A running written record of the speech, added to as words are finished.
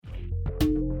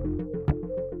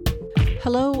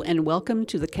Hello and welcome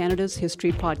to the Canada's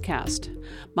History Podcast.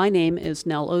 My name is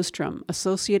Nell Ostrom,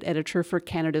 Associate Editor for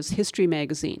Canada's History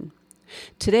magazine.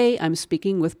 Today I'm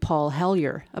speaking with Paul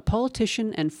Hellyer, a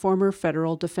politician and former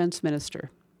federal defense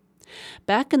minister.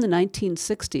 Back in the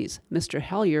 1960s, Mr.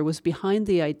 Hellyer was behind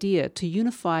the idea to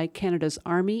unify Canada's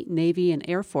Army, Navy, and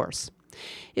Air Force.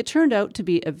 It turned out to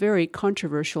be a very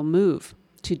controversial move.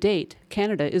 To date,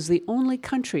 Canada is the only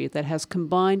country that has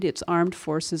combined its armed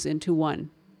forces into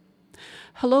one.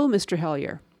 Hello, Mr.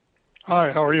 Hellyer.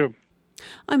 Hi, how are you?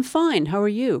 I'm fine. How are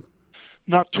you?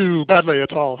 Not too badly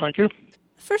at all, thank you.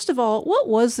 First of all, what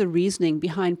was the reasoning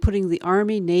behind putting the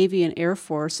Army, Navy, and Air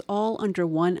Force all under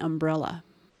one umbrella?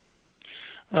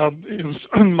 It was,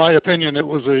 in my opinion, it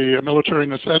was a military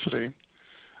necessity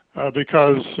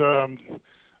because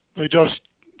they just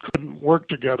couldn't work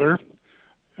together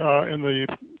in the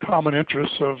common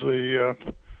interests of the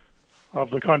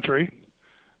country.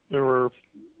 There were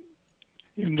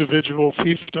individual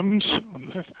fiefdoms.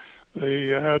 They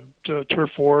had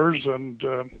turf wars, and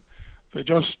they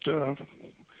just were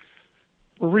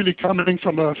really coming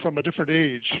from a different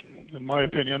age, in my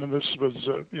opinion. And this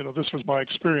was my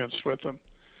experience with them.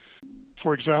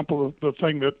 For example, the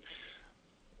thing that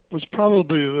was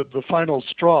probably the final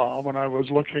straw when I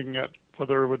was looking at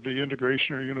whether it would be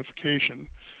integration or unification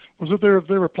was that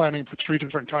they were planning for three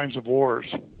different kinds of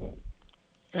wars.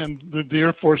 And the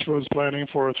Air Force was planning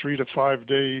for a 3 to 5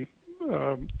 day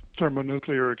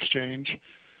thermonuclear exchange.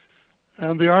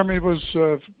 And the Army was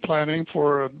planning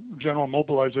for a general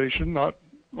mobilization, not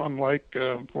unlike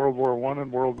World War I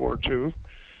and World War II.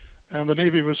 And the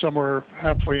Navy was somewhere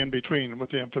halfway in between, with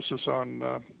the emphasis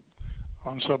on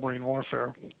submarine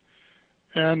warfare.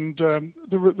 And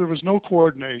there was no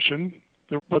coordination,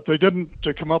 but they didn't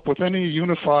come up with any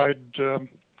unified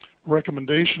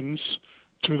recommendations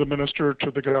to the minister, to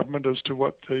the government, as to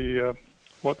what the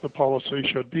policy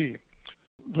should be.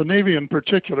 The Navy, in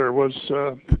particular, was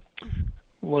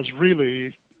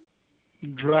really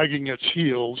dragging its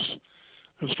heels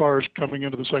as far as coming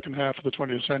into the second half of the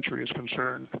 20th century is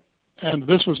concerned. And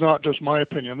this was not just my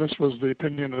opinion. This was the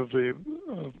opinion of the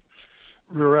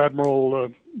Rear Admiral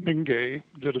Mingay,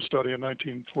 did a study in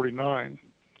 1949,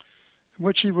 in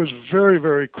which he was very,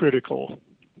 very critical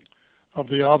of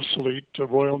the obsolete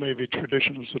Royal Navy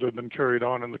traditions that had been carried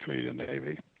on in the Canadian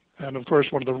Navy. And of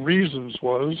course, one of the reasons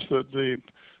was that the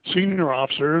senior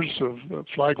officers of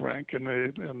flag rank in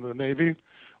the Navy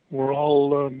were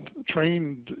all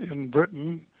trained in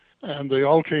Britain, and they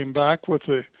all came back with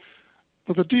a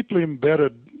deeply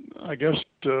embedded, I guess,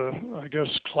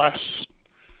 class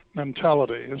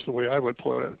mentality is the way I would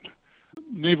put it.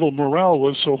 Naval morale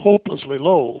was so hopelessly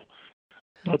low.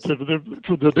 But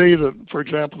the day that, for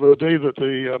example, the day that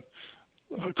the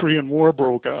Korean War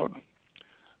broke out,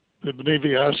 the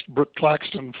Navy asked Brooke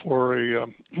Claxton for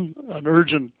an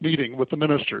urgent meeting with the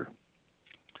minister.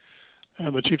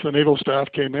 And the Chief of the Naval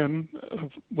Staff came in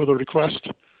with a request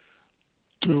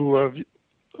to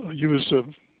use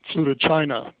fluted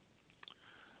china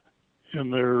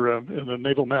in the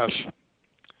naval mess.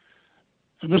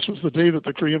 And this was the day that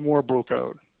the Korean War broke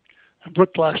out. And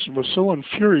Brooke Claxton was so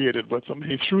infuriated with them,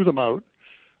 he threw them out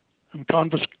and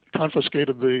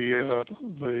confiscated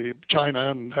the china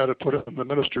and had it put in the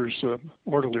minister's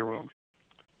orderly room.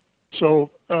 So,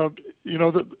 there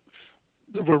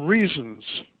were reasons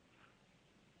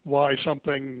why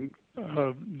something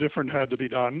different had to be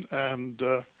done, and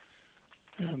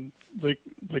they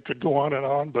could go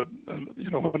on, but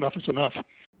enough is enough.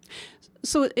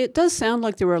 So it does sound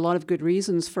like there were a lot of good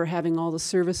reasons for having all the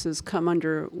services come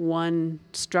under one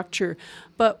structure,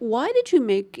 but why did you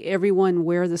make everyone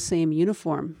wear the same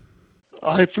uniform?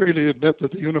 I freely admit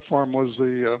that the uniform was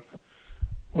the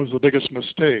biggest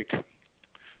mistake,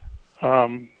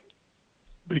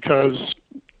 because,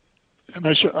 and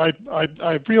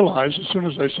I realized as soon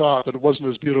as I saw it that it wasn't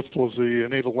as beautiful as the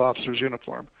naval officer's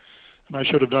uniform, and I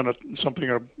should have done something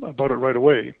about it right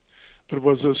away. But it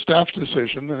was a staff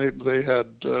decision. They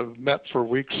had met for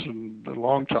weeks and a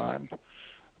long time,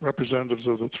 representatives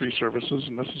of the three services,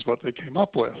 and this is what they came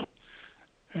up with.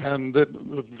 And the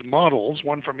models,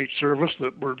 one from each service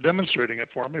that were demonstrating it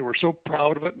for me, were so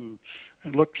proud of it and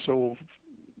looked so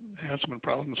handsome and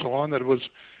proud and so on that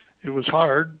it was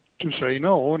hard to say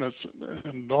no,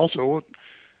 and also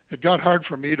it got hard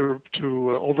for me to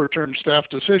overturn staff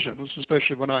decisions,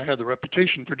 especially when I had the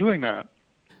reputation for doing that.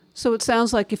 So it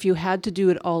sounds like if you had to do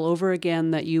it all over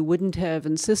again, that you wouldn't have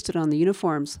insisted on the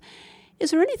uniforms.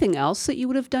 Is there anything else that you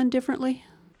would have done differently?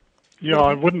 Yeah,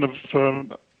 I wouldn't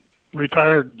have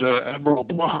retired Admiral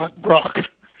Brock.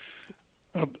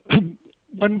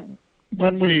 When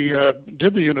we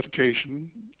did the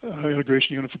unification,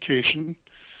 integration unification,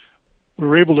 we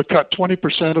were able to cut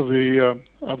 20%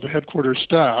 of the headquarters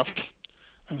staff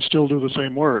and still do the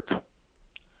same work.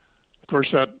 Of course,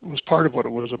 that was part of what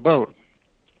it was about.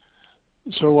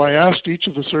 So I asked each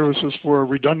of the services for a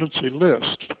redundancy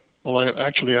list. Well, I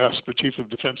actually asked the Chief of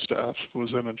Defense Staff, who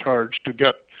was then in charge, to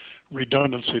get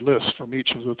redundancy lists from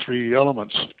each of the three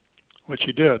elements, which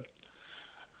he did.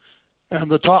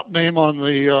 And the top name on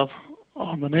the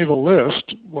naval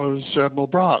list was Admiral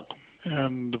Brock.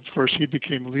 And of course, he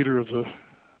became leader of the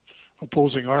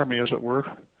opposing army, as it were,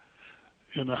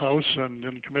 in the House and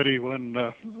in committee when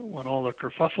all the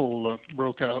kerfuffle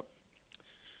broke out.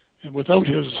 And without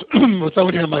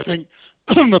him, I think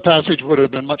the passage would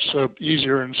have been much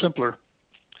easier and simpler.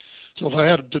 So if I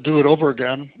had to do it over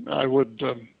again, I would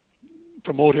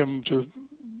promote him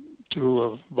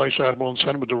to Vice Admiral and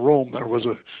send him to Rome. There was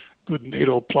a good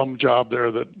NATO plum job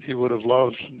there that he would have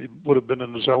loved, and he would have been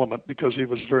in his element because he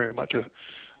was very much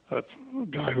a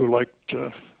guy who liked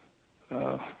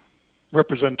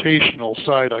representational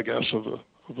side, I guess,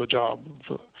 of the job,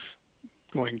 of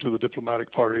going to the diplomatic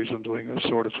parties and doing this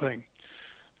sort of thing.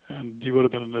 And he would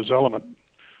have been in his element.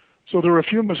 So there were a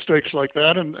few mistakes like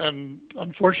that, and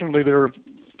unfortunately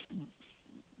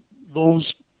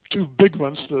those two big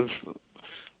ones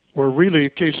were really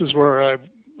cases where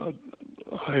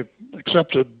I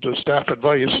accepted staff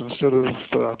advice instead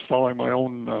of following my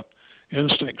own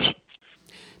instincts.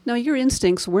 Now, your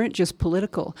instincts weren't just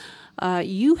political.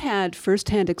 You had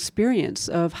firsthand experience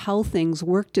of how things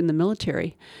worked in the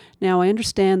military. Now, I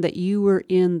understand that you were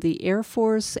in the Air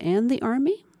Force and the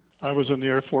Army? I was in the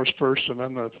Air Force first and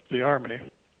then the Army.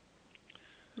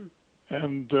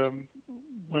 And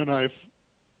when I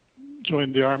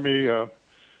joined the Army, I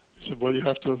said, well, you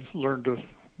have to learn to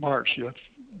march. You have to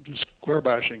do square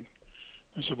bashing.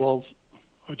 I said, well,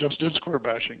 I just did square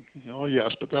bashing. Oh,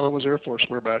 yes, but that was Air Force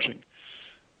square bashing.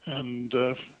 And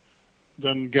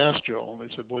then gas drill. And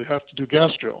they said, well, you have to do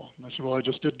gas drill. And I said, well, I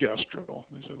just did gas drill.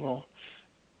 And they said, well,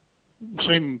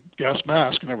 same gas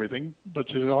mask and everything. But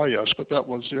they said, oh, yes, but that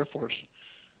was Air Force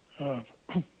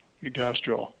gas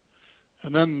drill.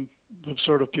 And then the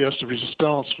sort of pièce de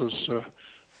résistance was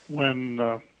when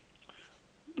a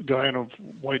guy in a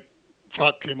white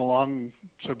frock came along,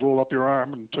 said, roll up your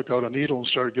arm, and took out a needle and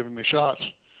started giving me shots.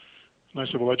 And I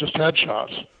said, well, I just had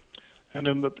shots. And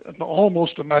in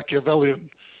almost a Machiavellian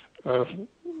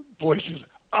voice, he said,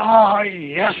 ah,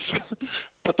 yes,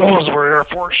 but those were Air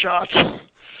Force shots.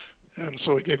 And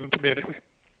so he gave them to me anyway.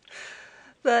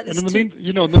 And in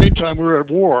the meantime, we were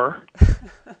at war,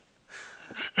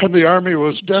 and the Army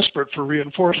was desperate for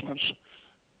reinforcements.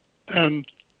 And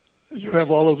you have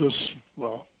all of this,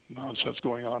 well, nonsense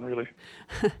going on, really.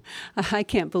 I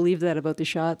can't believe that about the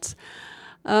shots.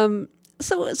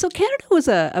 So Canada was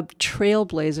a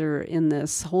trailblazer in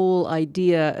this whole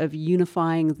idea of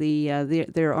unifying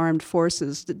their armed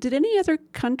forces. Did any other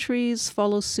countries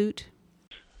follow suit?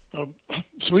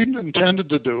 Sweden intended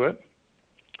to do it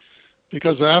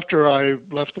because after I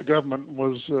left the government,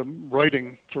 was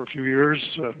writing for a few years,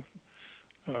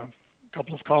 a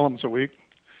couple of columns a week.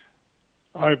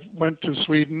 I went to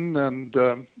Sweden and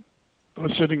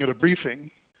was sitting at a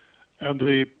briefing, and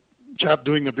the chap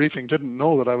doing the briefing didn't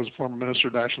know that I was a former Minister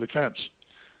of National Defense.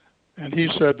 And he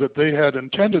said that they had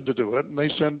intended to do it, and they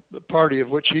sent the party, of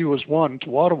which he was one,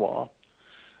 to Ottawa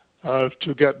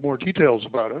to get more details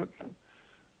about it,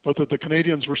 but that the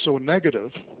Canadians were so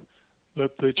negative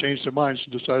that they changed their minds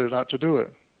and decided not to do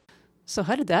it. So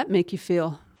how did that make you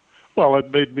feel? Well,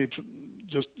 it made me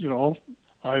just,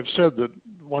 I've said that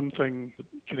one thing that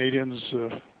Canadians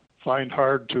find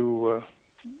hard to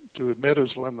admit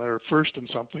is when they're first in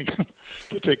something,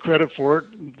 to take credit for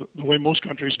it the way most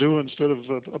countries do instead of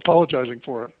apologizing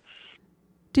for it.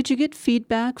 Did you get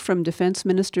feedback from defense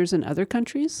ministers in other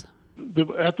countries?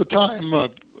 At the time,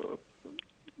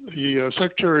 the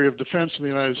Secretary of Defense in the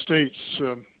United States,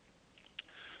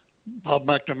 Bob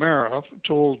McNamara,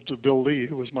 told Bill Lee,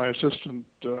 who was my assistant,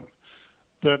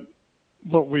 that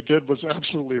what we did was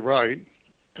absolutely right,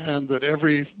 and that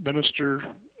every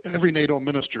NATO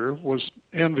minister was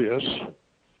envious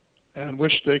and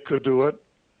wished they could do it,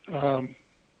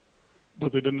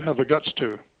 but they didn't have the guts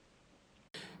to.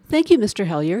 Thank you, Mr.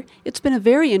 Hellyer. It's been a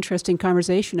very interesting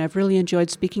conversation. I've really enjoyed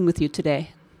speaking with you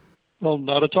today. Well,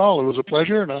 not at all. It was a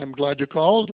pleasure, and I'm glad you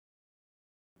called.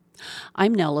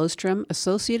 I'm Nell Ostrom,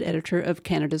 Associate Editor of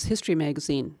Canada's History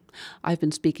magazine. I've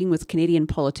been speaking with Canadian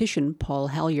politician Paul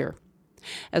Hellyer.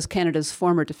 As Canada's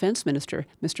former Defence Minister,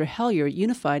 Mr. Hellyer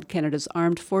unified Canada's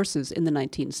armed forces in the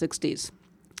 1960s.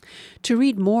 To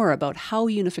read more about how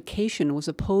unification was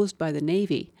opposed by the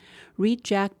Navy, read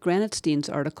Jack Granatstein's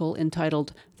article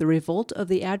entitled The Revolt of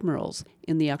the Admirals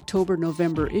in the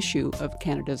October-November issue of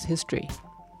Canada's History.